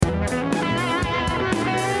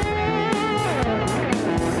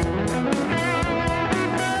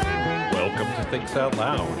Welcome to Thinks Out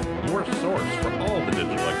Loud, your source for all the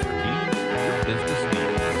digital expertise your business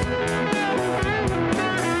needs.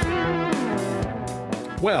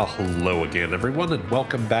 Well, hello again, everyone, and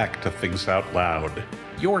welcome back to Thinks Out Loud,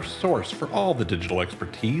 your source for all the digital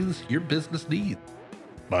expertise your business needs.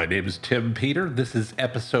 My name is Tim Peter. This is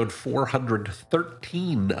episode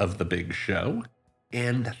 413 of The Big Show,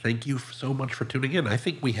 and thank you so much for tuning in. I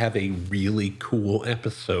think we have a really cool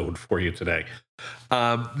episode for you today.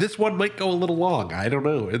 This one might go a little long. I don't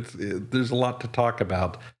know. There's a lot to talk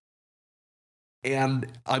about. And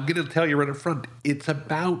I'm going to tell you right up front, it's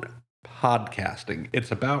about podcasting. It's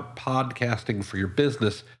about podcasting for your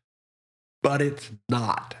business, but it's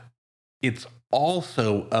not. It's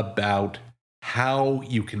also about how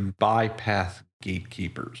you can bypass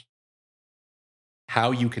gatekeepers,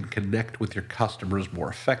 how you can connect with your customers more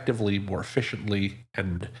effectively, more efficiently,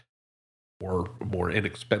 and more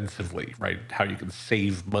inexpensively, right? How you can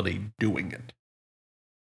save money doing it.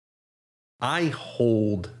 I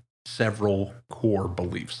hold several core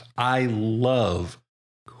beliefs. I love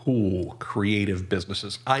cool, creative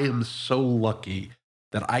businesses. I am so lucky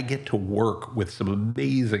that I get to work with some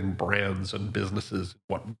amazing brands and businesses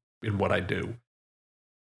in what I do.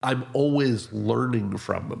 I'm always learning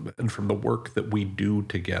from them and from the work that we do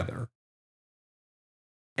together.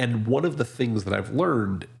 And one of the things that I've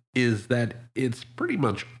learned is that it's pretty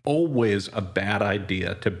much always a bad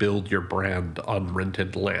idea to build your brand on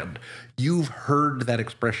rented land. You've heard that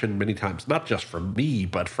expression many times, not just from me,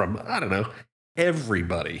 but from, I don't know,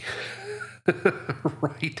 everybody.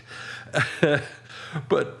 Right?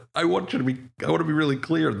 But I want to be really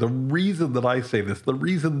clear. The reason that I say this, the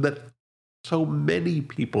reason that so many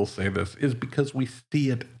people say this, is because we see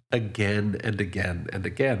it again and again and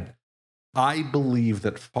again. I believe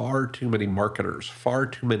that far too many marketers, far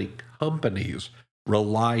too many companies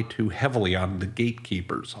rely too heavily on the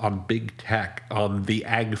gatekeepers, on big tech, on the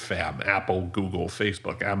AgFam, Apple, Google,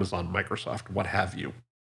 Facebook, Amazon, Microsoft, what have you.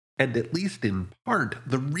 And at least in part,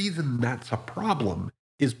 the reason that's a problem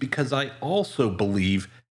is because I also believe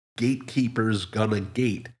gatekeepers gonna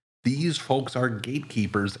gate. These folks are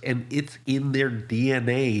gatekeepers, and it's in their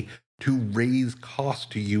DNA to raise costs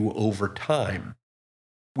to you over time,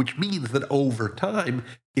 which means that over time,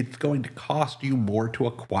 it's going to cost you more to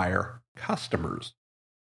acquire customers.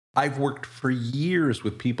 I've worked for years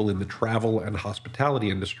with people in the travel and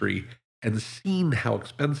hospitality industry and seen how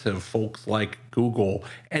expensive folks like Google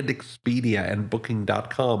and Expedia and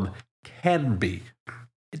Booking.com can be.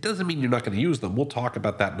 It doesn't mean you're not going to use them. We'll talk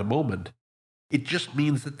about that in a moment. It just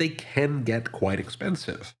means that they can get quite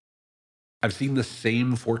expensive. I've seen the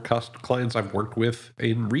same for clients I've worked with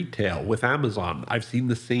in retail with Amazon. I've seen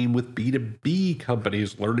the same with B2B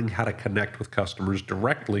companies learning how to connect with customers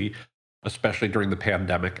directly, especially during the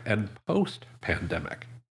pandemic and post-pandemic.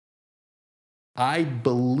 I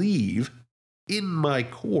believe in my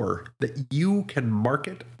core that you can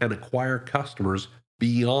market and acquire customers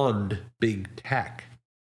beyond big tech.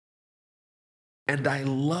 And I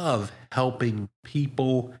love helping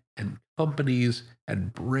people and companies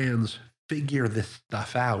and brands figure this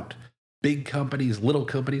stuff out. Big companies, little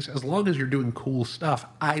companies, as long as you're doing cool stuff,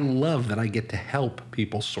 I love that I get to help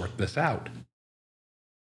people sort this out.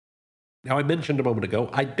 Now, I mentioned a moment ago,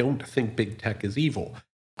 I don't think big tech is evil.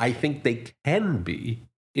 I think they can be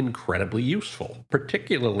incredibly useful,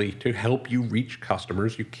 particularly to help you reach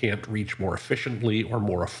customers you can't reach more efficiently or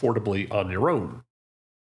more affordably on your own.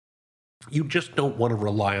 You just don't want to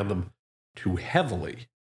rely on them too heavily.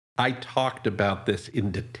 I talked about this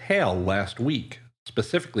in detail last week,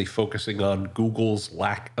 specifically focusing on Google's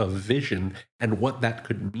lack of vision and what that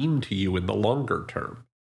could mean to you in the longer term.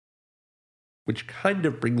 Which kind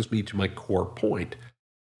of brings me to my core point.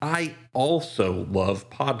 I also love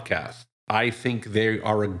podcasts. I think they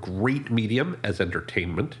are a great medium as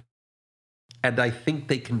entertainment, and I think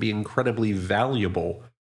they can be incredibly valuable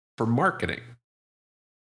for marketing.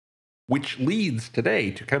 Which leads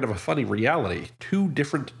today to kind of a funny reality. Two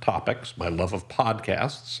different topics, my love of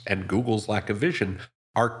podcasts and Google's lack of vision,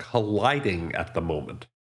 are colliding at the moment.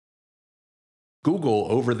 Google,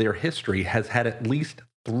 over their history, has had at least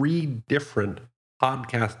 3 different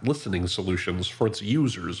podcast listening solutions for its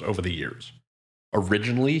users over the years.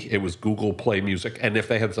 Originally, it was Google Play Music, and if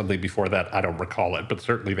they had something before that, I don't recall it, but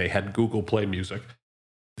certainly they had Google Play Music.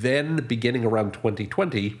 Then, beginning around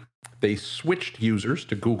 2020, they switched users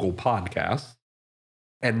to Google Podcasts,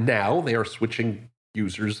 and now they are switching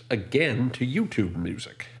users again to YouTube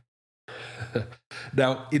Music.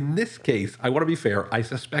 Now, in this case, I want to be fair, I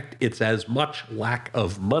suspect it's as much lack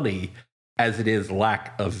of money as it is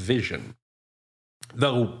lack of vision.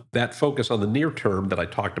 Though that focus on the near term that I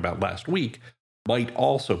talked about last week might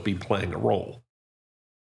also be playing a role.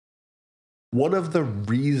 One of the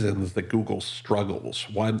reasons that Google struggles,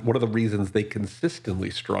 one of the reasons they consistently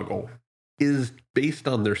struggle, is based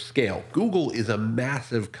on their scale. Google is a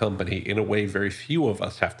massive company in a way very few of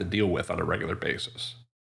us have to deal with on a regular basis.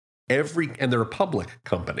 And they're a public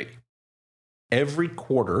company. Every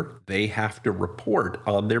quarter, they have to report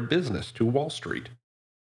on their business to Wall Street.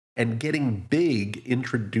 And getting big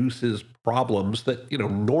introduces problems that,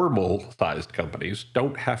 normal-sized companies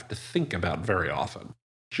don't have to think about very often.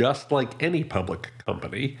 Just like any public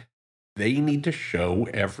company, they need to show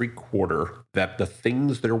every quarter that the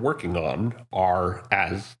things they're working on are,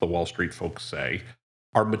 as the Wall Street folks say,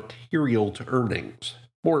 are material to earnings.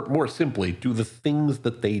 More simply, do the things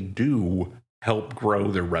that they do help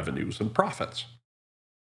grow their revenues and profits?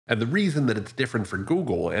 And the reason that it's different for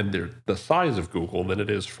Google and the size of Google than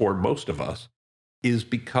it is for most of us is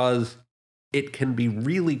because it can be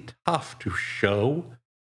really tough to show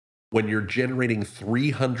when you're generating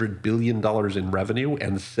 $300 billion in revenue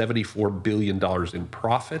and $74 billion in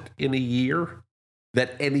profit in a year,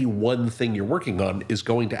 that any one thing you're working on is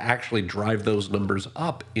going to actually drive those numbers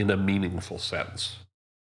up in a meaningful sense.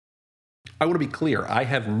 I want to be clear, I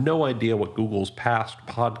have no idea what Google's past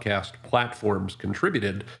podcast platforms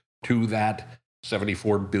contributed to that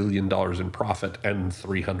 $74 billion in profit and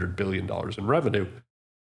 $300 billion in revenue.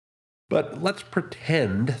 But let's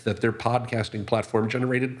pretend that their podcasting platform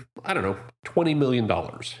generated, $20 million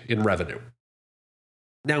in revenue.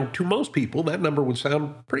 Now, to most people, that number would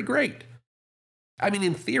sound pretty great. I mean,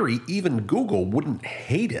 in theory, even Google wouldn't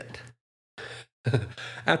hate it.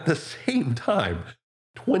 At the same time,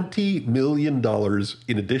 $20 million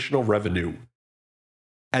in additional revenue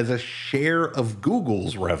as a share of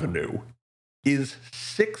Google's revenue is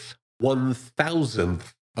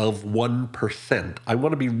 6/1000th of 1%. I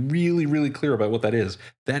want to be really, really clear about what that is.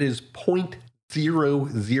 That is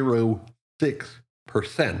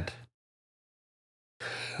 0.006%.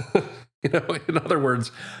 In other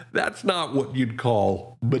words, that's not what you'd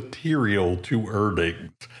call material to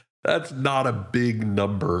earnings. That's not a big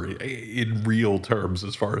number in real terms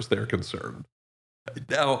as far as they're concerned.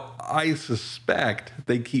 Now, I suspect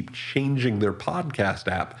they keep changing their podcast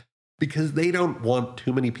app because they don't want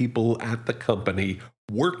too many people at the company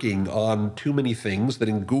working on too many things that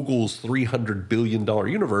in Google's $300 billion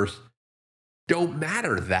universe don't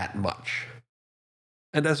matter that much.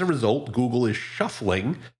 And as a result, Google is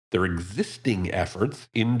shuffling their existing efforts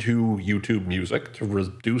into YouTube Music to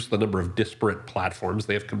reduce the number of disparate platforms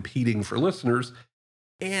they have competing for listeners,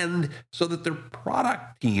 and so that their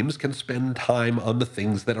product teams can spend time on the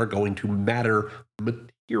things that are going to matter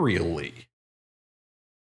materially.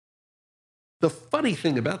 The funny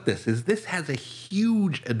thing about this is this has a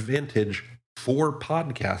huge advantage for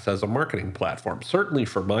podcasts as a marketing platform, certainly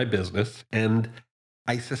for my business, and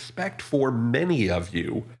I suspect for many of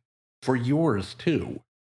you, for yours too.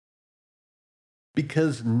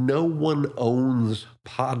 Because no one owns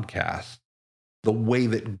podcasts the way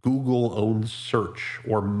that Google owns search,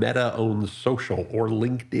 or Meta owns social, or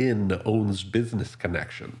LinkedIn owns business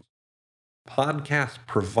connections. Podcasts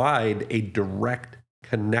provide a direct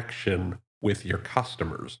connection with your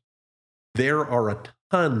customers. There are a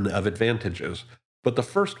ton of advantages, but the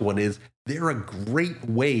first one is they're a great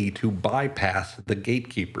way to bypass the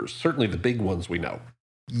gatekeepers, certainly the big ones we know.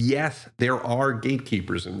 Yes, there are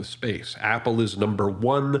gatekeepers in the space. Apple is number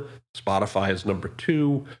 1, Spotify is number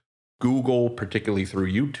 2, Google, particularly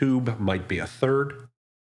through YouTube, might be a 3rd.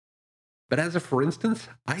 But for instance,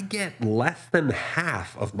 I get less than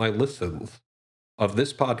half of my listens of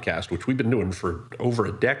this podcast, which we've been doing for over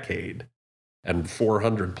a decade, and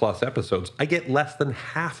 400 plus episodes, I get less than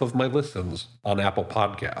half of my listens on Apple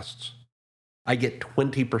Podcasts. I get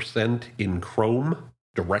 20% in Chrome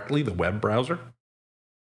directly, the web browser.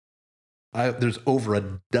 There's over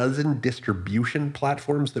a dozen distribution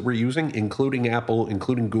platforms that we're using, including Apple,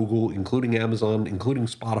 including Google, including Amazon, including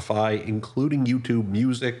Spotify, including YouTube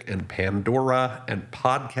Music and Pandora and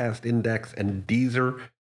Podcast Index and Deezer.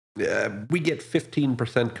 We get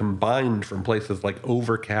 15% combined from places like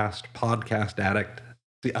Overcast, Podcast Addict,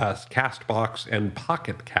 Castbox, and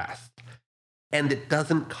Pocket Cast. And it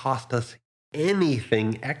doesn't cost us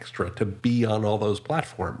anything extra to be on all those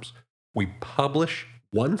platforms. We publish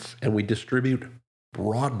once and we distribute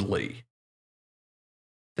broadly.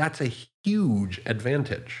 That's a huge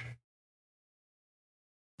advantage.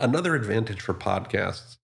 Another advantage for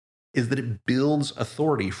podcasts is that it builds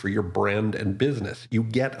authority for your brand and business. You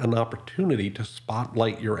get an opportunity to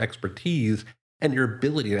spotlight your expertise and your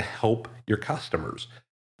ability to help your customers.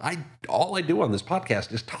 All I do on this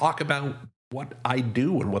podcast is talk about what I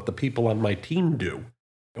do and what the people on my team do.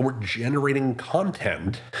 And we're generating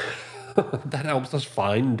content that helps us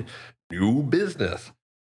find new business.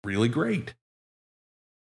 Really great.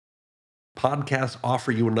 Podcasts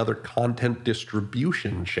offer you another content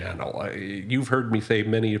distribution channel. You've heard me say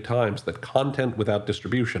many times that content without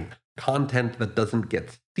distribution, content that doesn't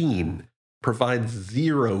get seen, provides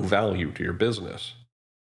zero value to your business.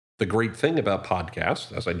 The great thing about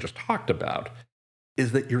podcasts, as I just talked about,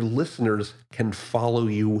 is that your listeners can follow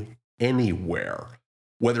you anywhere,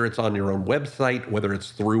 whether it's on your own website, whether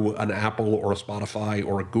it's through an Apple or a Spotify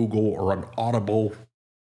or a Google or an Audible.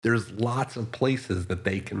 There's lots of places that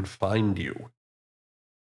they can find you.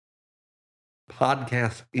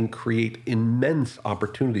 Podcasts can create immense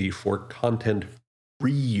opportunity for content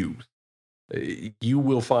reuse. You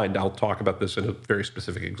will find, I'll talk about this in a very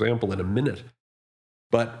specific example in a minute,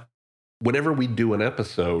 but whenever we do an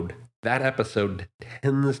episode, that episode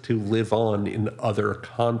tends to live on in other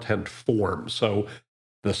content forms. So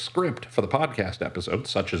the script for the podcast episode,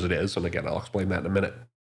 such as it is, and again, I'll explain that in a minute,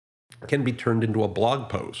 can be turned into a blog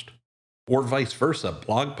post, or vice versa.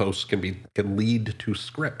 Blog posts can lead to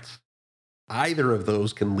scripts. Either of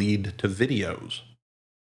those can lead to videos.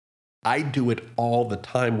 I do it all the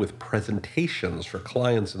time with presentations for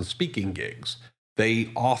clients and speaking gigs.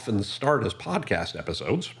 They often start as podcast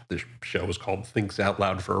episodes. This show is called Thinks Out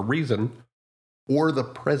Loud for a reason. Or the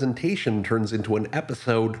presentation turns into an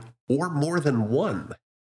episode or more than one.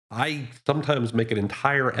 I sometimes make an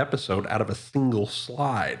entire episode out of a single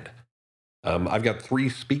slide. I've got 3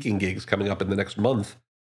 speaking gigs coming up in the next month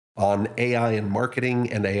on AI in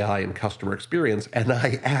marketing and AI in customer experience, and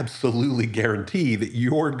I absolutely guarantee that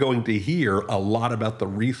you're going to hear a lot about the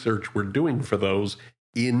research we're doing for those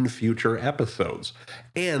in future episodes.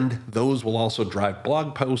 And those will also drive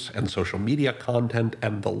blog posts and social media content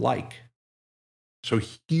and the like. So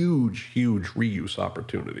huge, huge reuse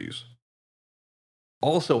opportunities.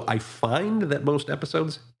 Also, I find that most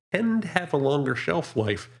episodes tend to have a longer shelf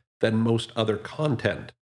life than most other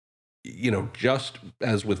content. Just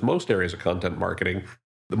as with most areas of content marketing,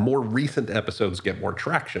 the more recent episodes get more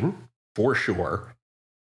traction, for sure.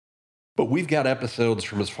 But we've got episodes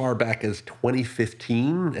from as far back as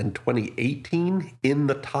 2015 and 2018 in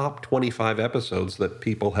the top 25 episodes that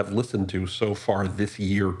people have listened to so far this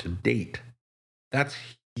year to date. That's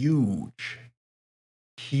huge.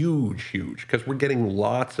 Huge, huge, because we're getting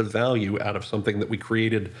lots of value out of something that we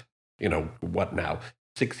created,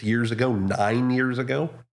 6 years ago, 9 years ago,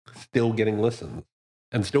 still getting listens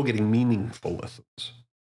and still getting meaningful listens.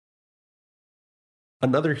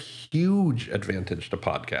 Another huge advantage to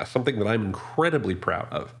podcasts, something that I'm incredibly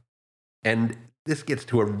proud of, and this gets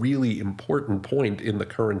to a really important point in the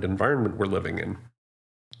current environment we're living in,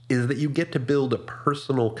 is that you get to build a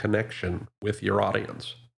personal connection with your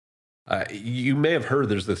audience. You may have heard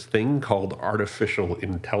there's this thing called artificial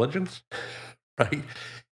intelligence, right?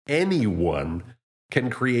 Anyone can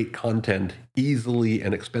create content easily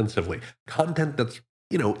and expensively. Content that's,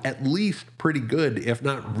 at least pretty good, if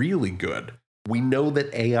not really good. We know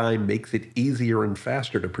that AI makes it easier and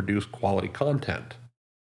faster to produce quality content.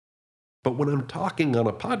 But when I'm talking on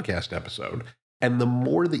a podcast episode, and the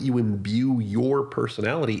more that you imbue your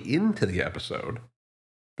personality into the episode,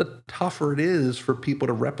 the tougher it is for people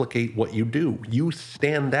to replicate what you do. You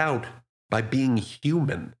stand out by being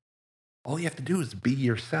human. All you have to do is be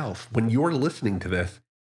yourself. When you're listening to this,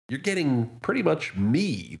 you're getting pretty much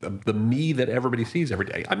me, the me that everybody sees every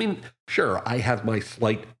day. I mean, sure, I have my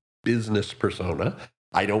slight business persona.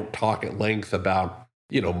 I don't talk at length about,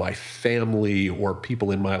 my family or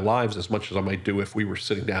people in my lives as much as I might do if we were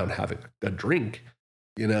sitting down having a drink,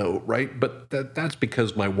 right? But that's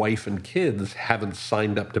because my wife and kids haven't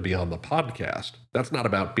signed up to be on the podcast. That's not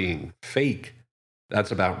about being fake.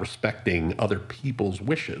 That's about respecting other people's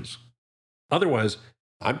wishes. Otherwise,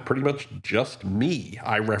 I'm pretty much just me.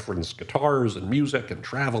 I reference guitars and music and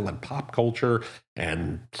travel and pop culture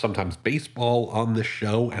and sometimes baseball on the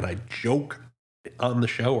show, and I joke on the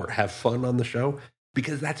show or have fun on the show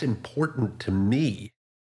because that's important to me.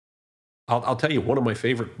 I'll tell you, one of my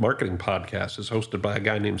favorite marketing podcasts is hosted by a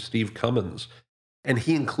guy named Steve Cummins, and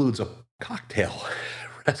he includes a cocktail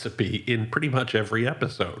recipe in pretty much every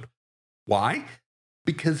episode. Why?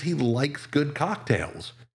 Because he likes good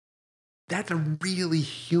cocktails. That's a really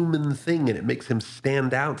human thing, and it makes him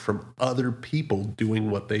stand out from other people doing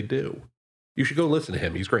what they do. You should go listen to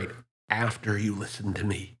him. He's great. After you listen to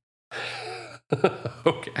me.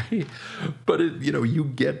 Okay? But, you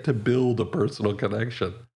get to build a personal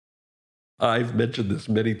connection. I've mentioned this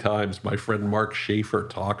many times. My friend Mark Schaefer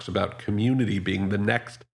talks about community being the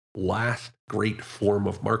next last great form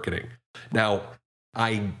of marketing. Now,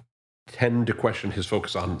 I tend to question his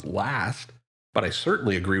focus on last, but I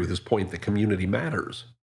certainly agree with his point that community matters.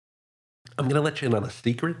 I'm going to let you in on a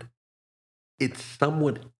secret. It's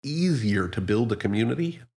somewhat easier to build a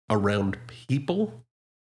community around people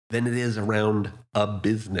than it is around a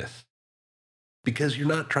business. Because you're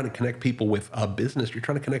not trying to connect people with a business, you're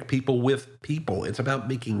trying to connect people with people. It's about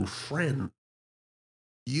making friends.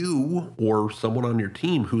 You or someone on your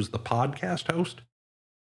team who's the podcast host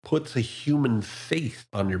puts a human face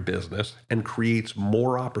on your business and creates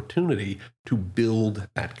more opportunity to build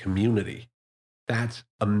that community. That's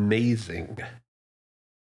amazing.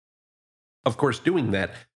 Of course, doing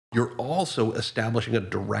that, you're also establishing a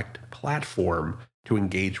direct platform to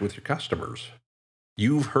engage with your customers.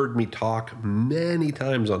 You've heard me talk many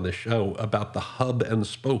times on this show about the hub and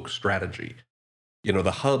spoke strategy.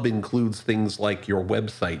 The hub includes things like your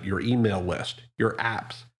website, your email list, your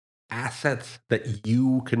apps, assets that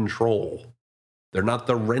you control. They're not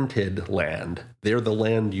the rented land, they're the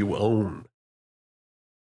land you own.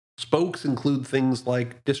 Spokes include things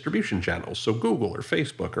like distribution channels, so Google or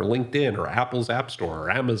Facebook or LinkedIn or Apple's App Store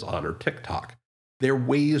or Amazon or TikTok. They're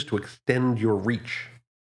ways to extend your reach.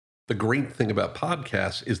 The great thing about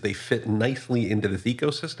podcasts is they fit nicely into this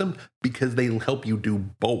ecosystem because they help you do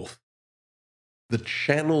both. The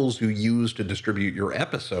channels you use to distribute your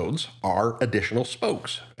episodes are additional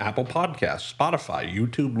spokes. Apple Podcasts, Spotify,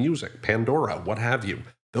 YouTube Music, Pandora, what have you.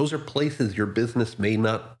 Those are places your business may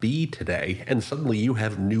not be today, and suddenly you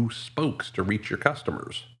have new spokes to reach your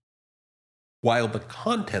customers. While the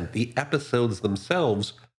content, the episodes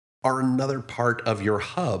themselves, are another part of your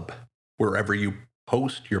hub. Wherever you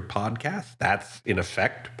host your podcast, that's in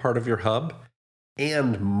effect part of your hub.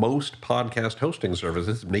 And most podcast hosting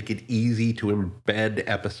services make it easy to embed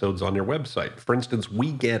episodes on your website. For instance,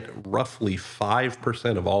 we get roughly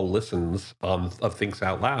 5% of all listens of Thinks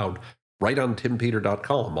Out Loud right on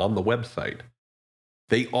timpeter.com on the website.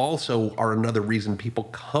 They also are another reason people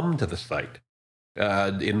come to the site.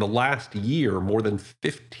 In the last year, more than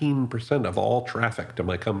 15% of all traffic to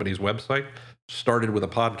my company's website started with a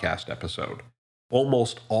podcast episode.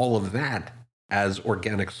 Almost all of that as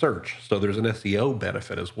organic search. So there's an SEO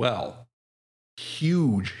benefit as well.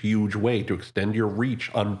 Huge, huge way to extend your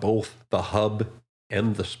reach on both the hub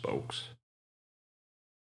and the spokes.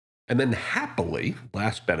 And then happily,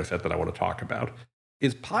 last benefit that I want to talk about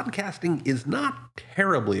is podcasting is not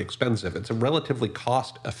terribly expensive. It's a relatively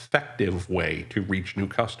cost-effective way to reach new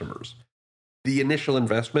customers. The initial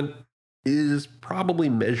investment is probably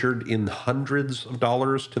measured in hundreds of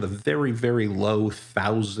dollars to the very, very low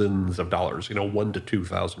thousands of dollars, $1,000 to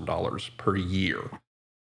 $2,000 per year.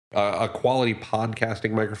 A quality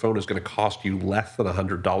podcasting microphone is going to cost you less than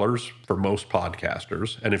 $100 for most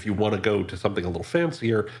podcasters. And if you want to go to something a little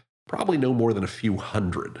fancier, probably no more than a few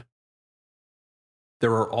hundred.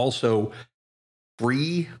 There are also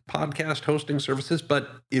free podcast hosting services, but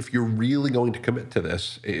if you're really going to commit to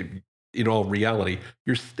this, in all reality,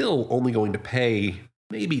 you're still only going to pay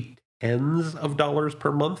maybe tens of dollars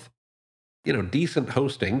per month. Decent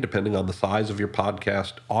hosting, depending on the size of your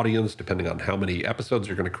podcast audience, depending on how many episodes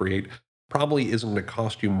you're going to create, probably isn't going to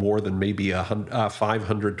cost you more than maybe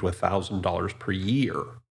 $500 to $1,000 per year.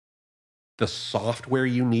 The software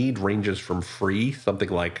you need ranges from free, something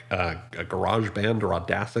like a GarageBand or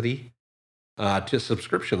Audacity, to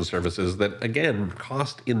subscription services that, again,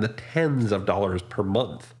 cost in the tens of dollars per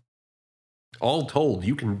month. All told,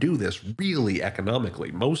 you can do this really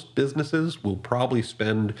economically. Most businesses will probably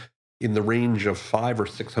spend in the range of $500 or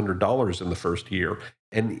 $600 in the first year.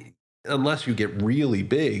 And unless you get really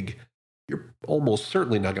big, you're almost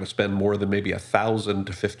certainly not going to spend more than maybe $1,000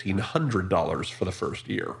 to $1,500 for the first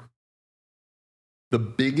year. The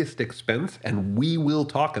biggest expense, and we will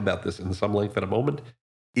talk about this in some length in a moment,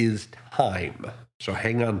 is time. So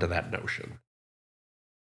hang on to that notion.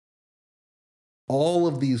 All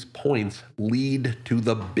of these points lead to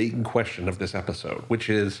the big question of this episode, which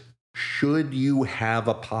is, should you have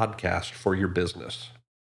a podcast for your business?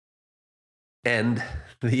 And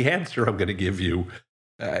the answer I'm going to give you,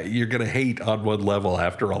 you're going to hate on one level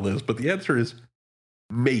after all this, but the answer is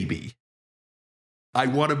maybe. I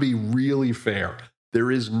want to be really fair.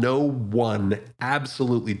 There is no one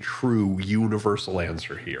absolutely true universal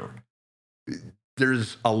answer here.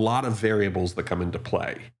 There's a lot of variables that come into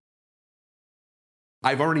play.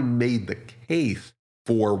 I've already made the case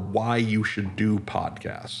for why you should do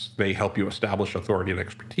podcasts. They help you establish authority and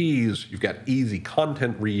expertise. You've got easy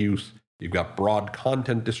content reuse. You've got broad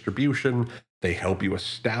content distribution. They help you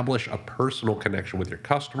establish a personal connection with your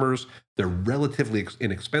customers. They're relatively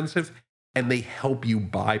inexpensive, and they help you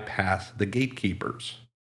bypass the gatekeepers.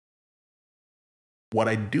 What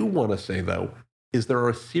I do want to say, though, is there are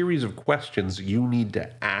a series of questions you need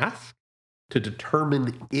to ask to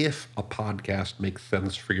determine if a podcast makes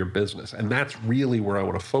sense for your business. And that's really where I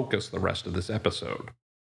want to focus the rest of this episode.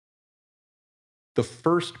 The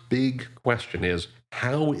first big question is,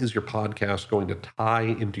 how is your podcast going to tie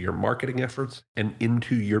into your marketing efforts and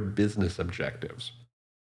into your business objectives?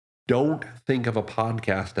 Don't think of a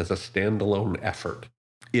podcast as a standalone effort.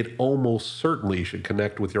 It almost certainly should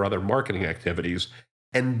connect with your other marketing activities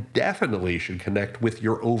and definitely should connect with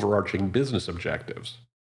your overarching business objectives.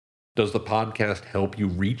 Does the podcast help you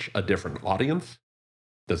reach a different audience?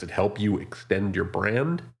 Does it help you extend your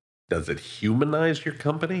brand? Does it humanize your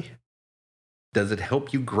company? Does it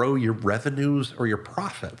help you grow your revenues or your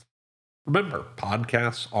profits? Remember,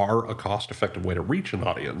 podcasts are a cost-effective way to reach an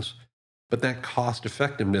audience, but that cost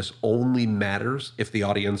effectiveness only matters if the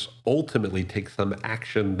audience ultimately takes some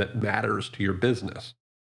action that matters to your business.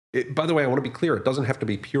 By the way, I want to be clear, it doesn't have to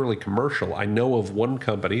be purely commercial. I know of one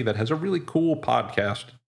company that has a really cool podcast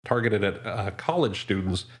targeted at college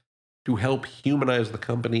students to help humanize the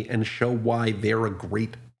company and show why they're a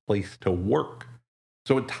great place to work.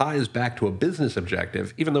 So it ties back to a business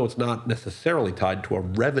objective, even though it's not necessarily tied to a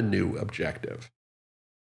revenue objective.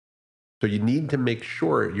 So you need to make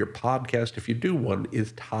sure your podcast, if you do one,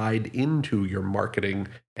 is tied into your marketing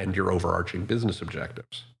and your overarching business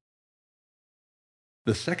objectives.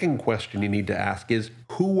 The second question you need to ask is,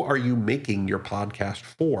 who are you making your podcast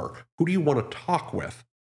for? Who do you want to talk with?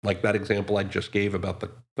 Like that example I just gave about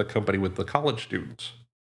the company with the college students.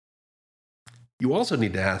 You also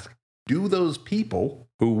need to ask, do those people,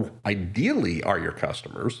 who ideally are your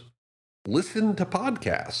customers, listen to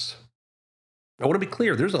podcasts? I want to be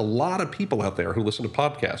clear, there's a lot of people out there who listen to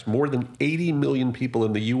podcasts. More than 80 million people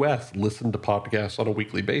in the US listen to podcasts on a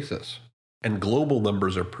weekly basis. And global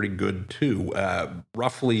numbers are pretty good too.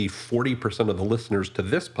 Roughly 40% of the listeners to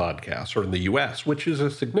this podcast are in the US, which is a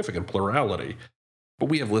significant plurality. But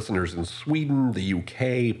we have listeners in Sweden, the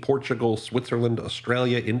UK, Portugal, Switzerland,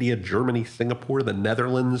 Australia, India, Germany, Singapore, the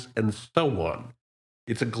Netherlands, and so on.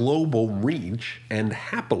 It's a global reach and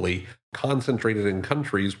happily concentrated in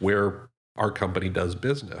countries where our company does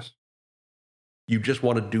business. You just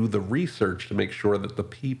want to do the research to make sure that the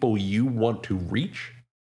people you want to reach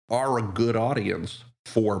are a good audience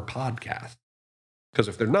for podcasts. Because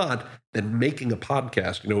if they're not, then making a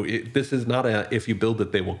podcast, this is not a if you build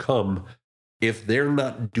it, they will come. If they're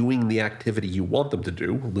not doing the activity you want them to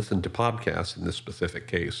do, listen to podcasts in this specific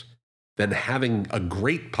case, then having a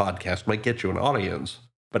great podcast might get you an audience,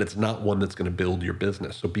 but it's not one that's going to build your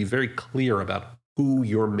business. So be very clear about who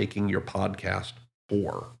you're making your podcast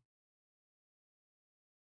for.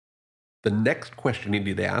 The next question you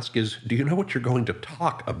need to ask is, do you know what you're going to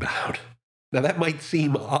talk about? Now, that might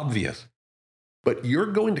seem obvious, but you're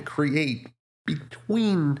going to create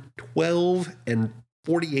between 12 and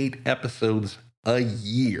 48 episodes a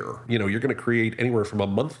year. You're going to create anywhere from a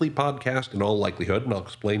monthly podcast in all likelihood, and I'll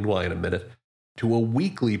explain why in a minute, to a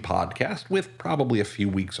weekly podcast with probably a few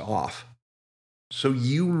weeks off. So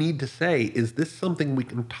you need to say, is this something we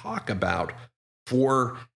can talk about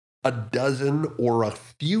for a dozen or a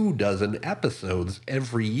few dozen episodes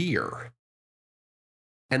every year?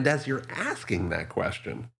 And as you're asking that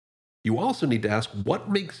question, you also need to ask, what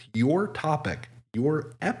makes your topic,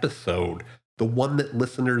 your episode, the one that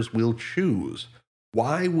listeners will choose?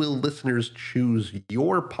 Why will listeners choose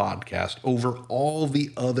your podcast over all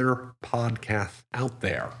the other podcasts out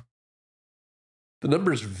there? The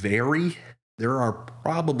numbers vary. There are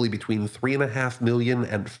probably between 3.5 million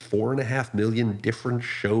and 4.5 million different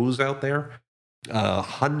shows out there.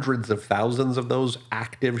 Hundreds of thousands of those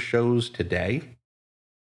active shows today.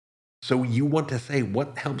 So you want to say,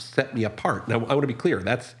 what helps set me apart? Now, I want to be clear,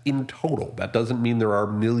 that's in total. That doesn't mean there are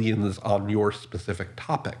millions on your specific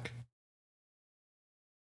topic.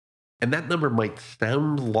 And that number might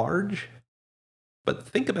sound large, but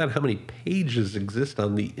think about how many pages exist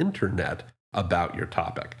on the internet about your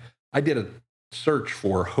topic. I did a search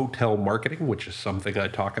for hotel marketing, which is something I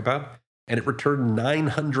talk about, and it returned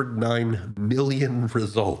 909 million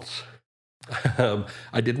results.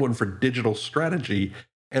 I did one for digital strategy,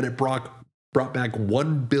 and it brought back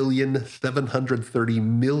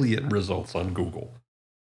 1,730,000,000 results on Google.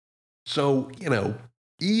 So,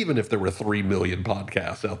 even if there were 3 million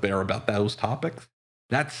podcasts out there about those topics,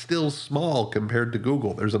 that's still small compared to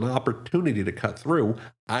Google. There's an opportunity to cut through.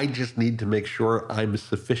 I just need to make sure I'm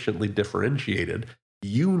sufficiently differentiated.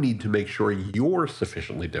 You need to make sure you're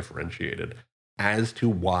sufficiently differentiated as to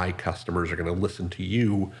why customers are going to listen to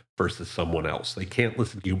you versus someone else. They can't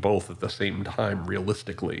listen to you both at the same time,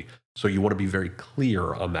 realistically. So you want to be very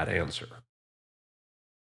clear on that answer.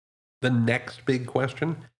 The next big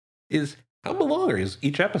question is, how long is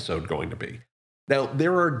each episode going to be? Now,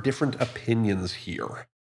 there are different opinions here,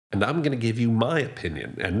 and I'm going to give you my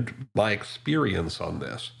opinion and my experience on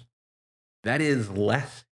this. That is,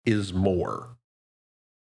 less is more.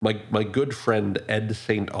 My good friend Ed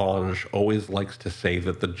St. Ange always likes to say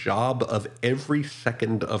that the job of every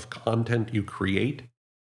second of content you create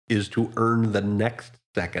is to earn the next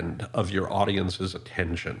second of your audience's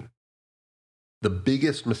attention. The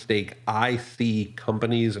biggest mistake I see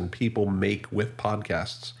companies and people make with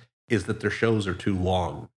podcasts is that their shows are too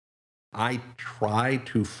long. I try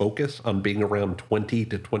to focus on being around 20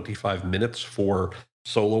 to 25 minutes for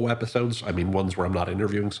solo episodes. I mean, ones where I'm not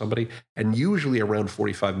interviewing somebody, and usually around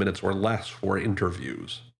 45 minutes or less for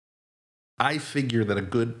interviews. I figure that a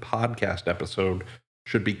good podcast episode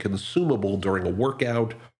should be consumable during a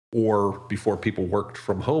workout or before people worked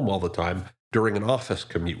from home all the time during an office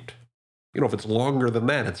commute. If it's longer than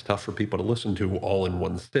that, it's tough for people to listen to all in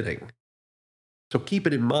one sitting. So keep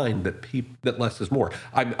it in mind that less is more.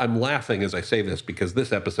 I'm laughing as I say this because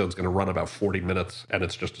this episode's going to run about 40 minutes and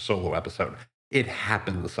it's just a solo episode. It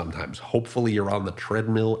happens sometimes. Hopefully you're on the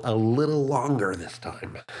treadmill a little longer this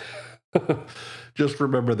time. Just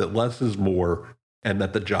remember that less is more and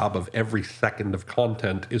that the job of every second of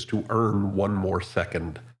content is to earn one more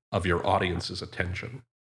second of your audience's attention.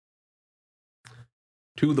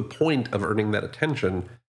 To the point of earning that attention,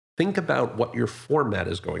 think about what your format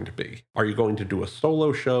is going to be. Are you going to do a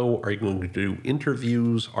solo show? Are you going to do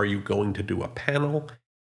interviews? Are you going to do a panel?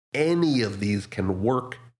 Any of these can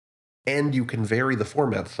work, and you can vary the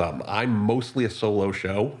format some. I'm mostly a solo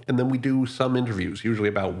show, and then we do some interviews, usually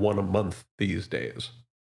about one a month these days.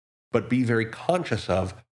 But be very conscious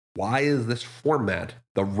of, why is this format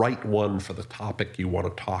the right one for the topic you want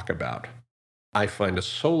to talk about? I find a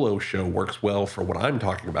solo show works well for what I'm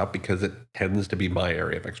talking about because it tends to be my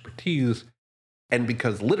area of expertise, and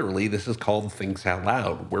because literally this is called Thinks Out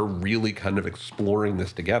Loud. We're really kind of exploring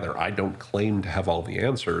this together. I don't claim to have all the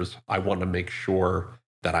answers. I want to make sure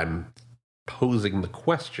that I'm posing the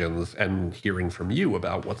questions and hearing from you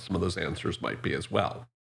about what some of those answers might be as well.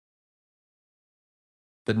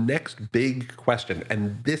 The next big question,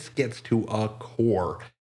 and this gets to a core,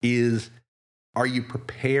 is, are you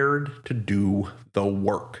prepared to do the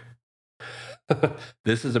work?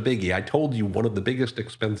 This is a biggie. I told you one of the biggest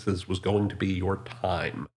expenses was going to be your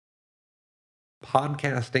time.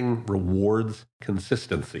 Podcasting rewards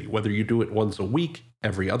consistency. Whether you do it once a week,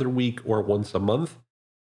 every other week, or once a month,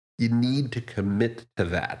 you need to commit to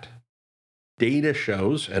that. Data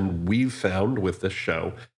shows, and we've found with this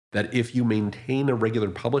show, that if you maintain a regular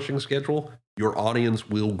publishing schedule, your audience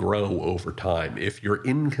will grow over time. If you're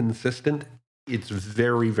inconsistent, it's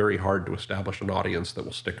very, very hard to establish an audience that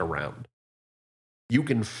will stick around. You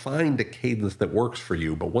can find a cadence that works for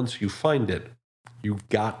you, but once you find it, you've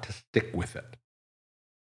got to stick with it.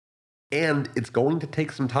 And it's going to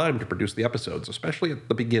take some time to produce the episodes, especially at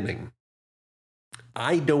the beginning.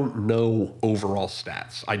 I don't know overall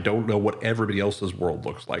stats. I don't know what everybody else's world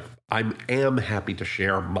looks like. I am happy to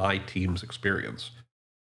share my team's experience.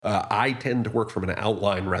 I tend to work from an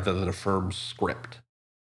outline rather than a firm script.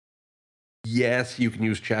 Yes, you can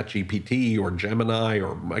use ChatGPT or Gemini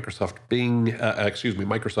or Microsoft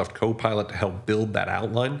Microsoft Copilot to help build that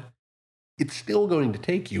outline. It's still going to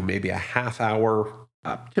take you maybe a half hour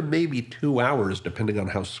up to maybe 2 hours, depending on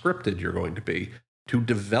how scripted you're going to be, to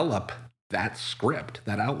develop that script,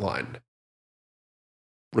 that outline.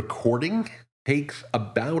 Recording takes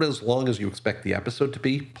about as long as you expect the episode to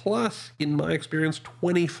be, plus, in my experience,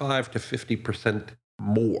 25 to 50%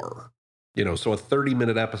 more. So a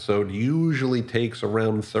 30-minute episode usually takes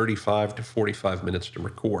around 35 to 45 minutes to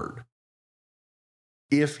record.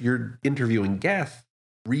 If you're interviewing guests,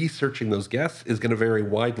 researching those guests is going to vary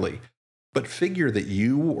widely. But figure that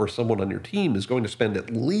you or someone on your team is going to spend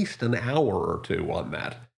at least an hour or two on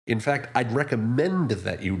that. In fact, I'd recommend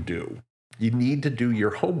that you do. You need to do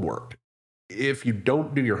your homework. If you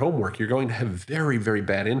don't do your homework, you're going to have very, very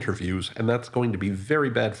bad interviews, and that's going to be very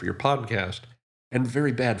bad for your podcast, and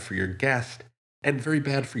very bad for your guest, and very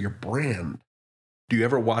bad for your brand. Do you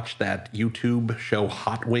ever watch that YouTube show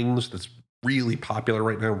Hot Wings that's really popular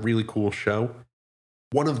right now, really cool show?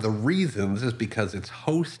 One of the reasons is because its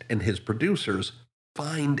host and his producers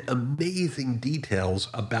find amazing details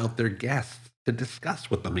about their guests to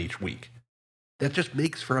discuss with them each week. That just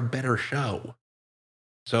makes for a better show.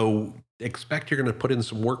 So expect you're going to put in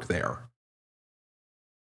some work there.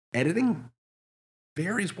 Editing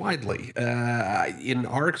varies widely. In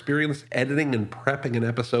our experience, editing and prepping an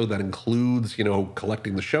episode that includes,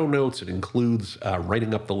 collecting the show notes, it includes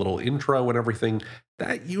writing up the little intro and everything,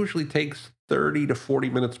 that usually takes 30 to 40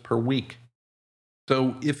 minutes per week.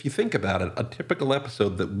 So if you think about it, a typical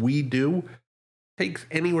episode that we do takes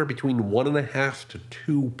anywhere between 1.5 to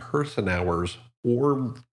 2 person hours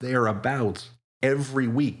or thereabouts every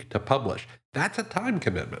week to publish. That's a time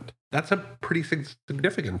commitment. That's a pretty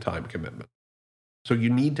significant time commitment. So you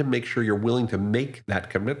need to make sure you're willing to make that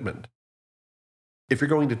commitment. If you're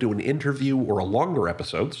going to do an interview or a longer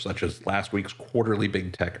episode, such as last week's quarterly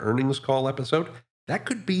Big Tech earnings call episode, that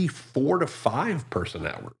could be 4 to 5 person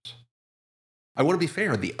hours. I want to be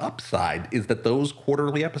fair, the upside is that those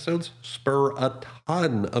quarterly episodes spur a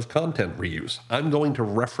ton of content reuse. I'm going to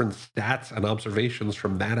reference stats and observations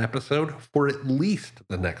from that episode for at least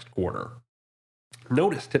the next quarter.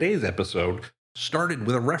 Notice today's episode started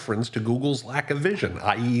with a reference to Google's lack of vision,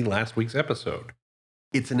 i.e. last week's episode.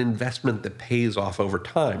 It's an investment that pays off over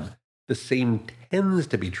time. The same tends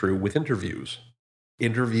to be true with interviews.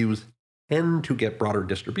 Interviews tend to get broader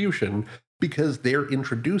distribution because they're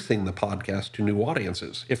introducing the podcast to new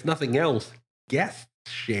audiences. If nothing else, guests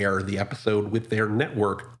share the episode with their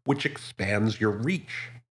network, which expands your reach.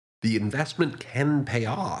 The investment can pay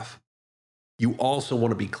off. You also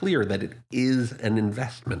want to be clear that it is an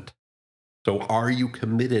investment. So are you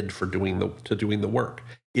committed to doing the work?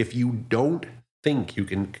 If you don't think you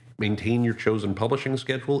can maintain your chosen publishing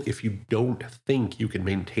schedule, if you don't think you can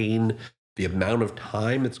maintain the amount of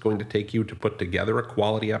time it's going to take you to put together a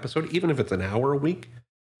quality episode, even if it's an hour a week,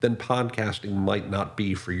 then podcasting might not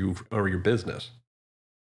be for you or your business.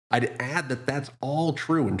 I'd add that that's all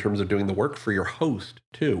true in terms of doing the work for your host,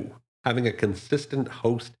 too. Having a consistent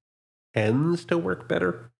host tends to work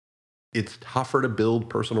better. It's tougher to build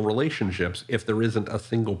personal relationships if there isn't a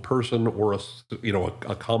single person or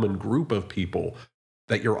a common group of people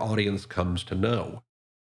that your audience comes to know.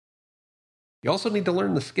 You also need to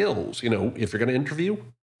learn the skills. If you're going to interview,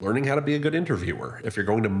 learning how to be a good interviewer. If you're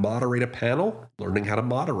going to moderate a panel, learning how to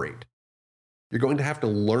moderate. You're going to have to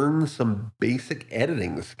learn some basic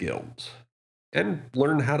editing skills and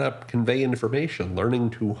learn how to convey information,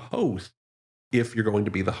 learning to host if you're going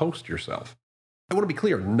to be the host yourself. I want to be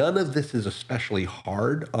clear, none of this is especially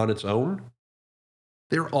hard on its own.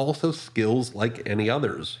 There are also skills like any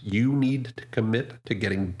others. You need to commit to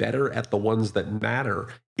getting better at the ones that matter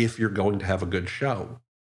if you're going to have a good show.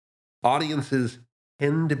 Audiences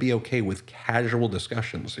tend to be okay with casual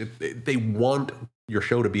discussions. They want your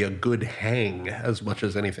show to be a good hang as much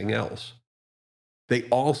as anything else. They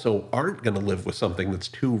also aren't going to live with something that's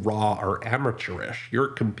too raw or amateurish. You're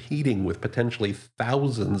competing with potentially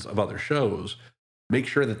thousands of other shows. Make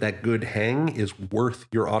sure that good hang is worth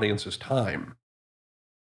your audience's time.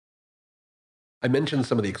 I mentioned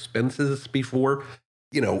some of the expenses before.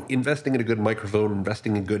 Investing in a good microphone,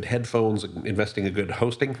 investing in good headphones, investing in good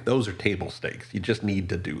hosting, those are table stakes. You just need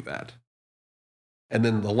to do that. And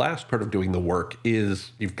then the last part of doing the work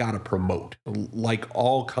is you've got to promote. Like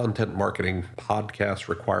all content marketing, podcasts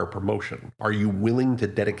require promotion. Are you willing to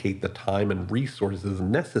dedicate the time and resources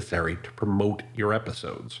necessary to promote your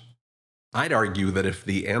episodes? I'd argue that if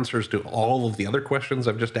the answers to all of the other questions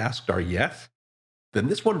I've just asked are yes, then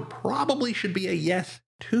this one probably should be a yes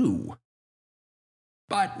too.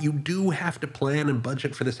 But you do have to plan and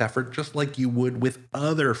budget for this effort just like you would with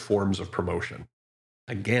other forms of promotion.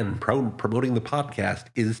 Again, promoting the podcast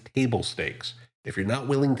is table stakes. If you're not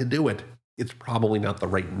willing to do it, it's probably not the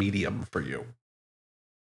right medium for you.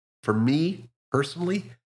 For me,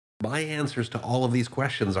 personally, my answers to all of these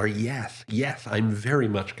questions are yes. Yes, I'm very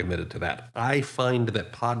much committed to that. I find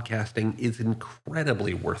that podcasting is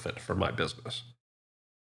incredibly worth it for my business.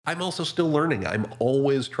 I'm also still learning. I'm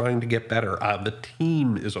always trying to get better. The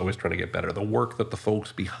team is always trying to get better. The work that the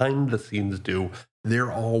folks behind the scenes do,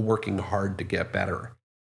 they're all working hard to get better.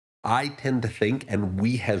 I tend to think, and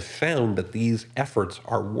we have found, that these efforts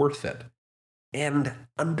are worth it and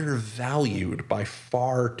undervalued by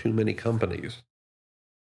far too many companies.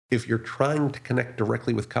 If you're trying to connect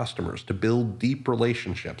directly with customers, to build deep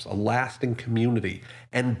relationships, a lasting community,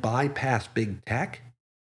 and bypass big tech,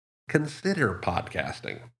 consider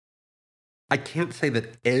podcasting. I can't say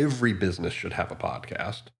that every business should have a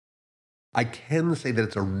podcast. I can say that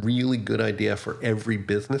it's a really good idea for every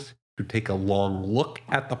business to take a long look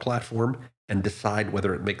at the platform and decide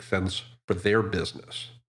whether it makes sense for their business,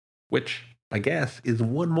 which I guess is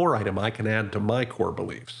one more item I can add to my core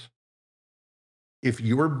beliefs. If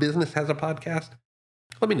your business has a podcast,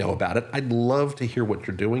 let me know about it. I'd love to hear what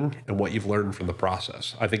you're doing and what you've learned from the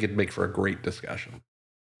process. I think it'd make for a great discussion.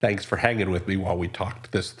 Thanks for hanging with me while we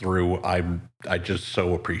talked this through. I just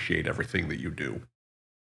so appreciate everything that you do.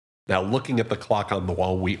 Now, looking at the clock on the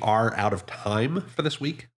wall, we are out of time for this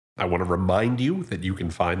week. I want to remind you that you can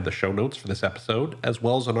find the show notes for this episode, as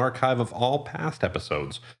well as an archive of all past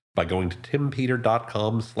episodes, by going to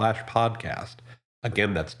timpeter.com/podcast.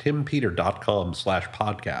 Again, that's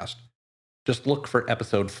timpeter.com/podcast. Just look for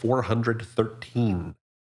episode 413.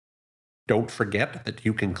 Don't forget that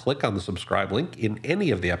you can click on the subscribe link in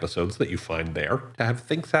any of the episodes that you find there to have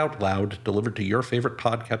Thinks Out Loud delivered to your favorite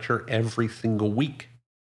podcatcher every single week.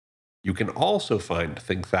 You can also find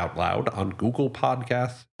Thinks Out Loud on Google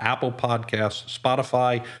Podcasts, Apple Podcasts,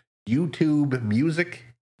 Spotify, YouTube, music,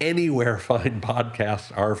 anywhere fine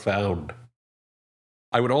podcasts are found.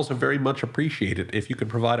 I would also very much appreciate it if you could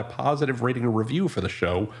provide a positive rating or review for the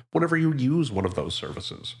show whenever you use one of those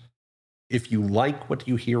services. If you like what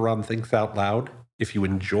you hear on Thinks Out Loud, if you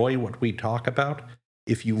enjoy what we talk about,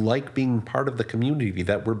 if you like being part of the community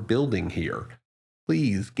that we're building here,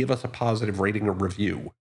 please give us a positive rating or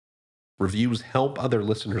review. Reviews help other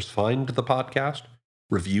listeners find the podcast.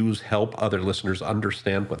 Reviews help other listeners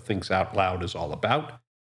understand what Thinks Out Loud is all about.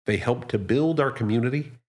 They help to build our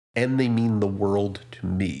community, and they mean the world to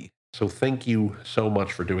me. So thank you so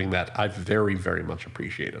much for doing that. I very, very much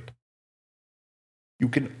appreciate it. You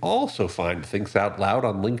can also find Thinks Out Loud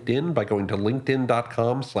on LinkedIn by going to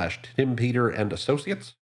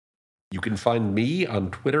linkedin.com/timpeterandassociates. You can find me on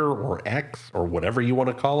Twitter or X or whatever you want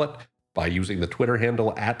to call it by using the Twitter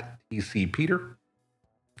handle @TCPeter.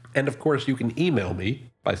 And of course, you can email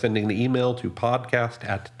me by sending an email to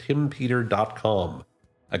podcast@timpeter.com.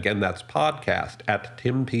 Again, that's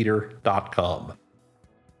podcast@timpeter.com.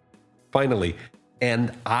 Finally,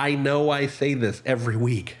 and I know I say this every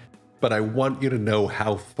week, but I want you to know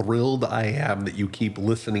how thrilled I am that you keep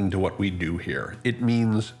listening to what we do here. It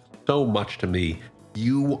means so much to me.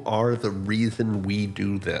 You are the reason we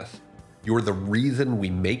do this. You're the reason we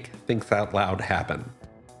make Thinks Out Loud happen.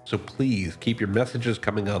 So please keep your messages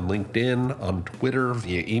coming on LinkedIn, on Twitter,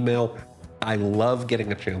 via email. I love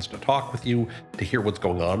getting a chance to talk with you, to hear what's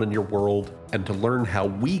going on in your world, and to learn how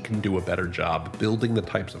we can do a better job building the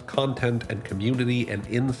types of content and community and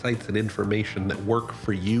insights and information that work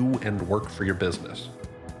for you and work for your business.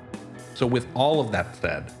 So with all of that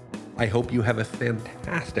said, I hope you have a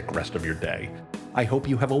fantastic rest of your day. I hope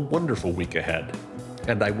you have a wonderful week ahead.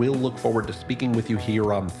 And I will look forward to speaking with you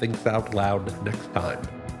here on Thinks Out Loud next time.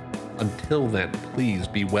 Until then, please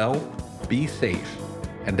be well, be safe,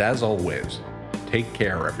 and as always, take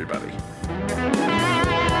care, everybody.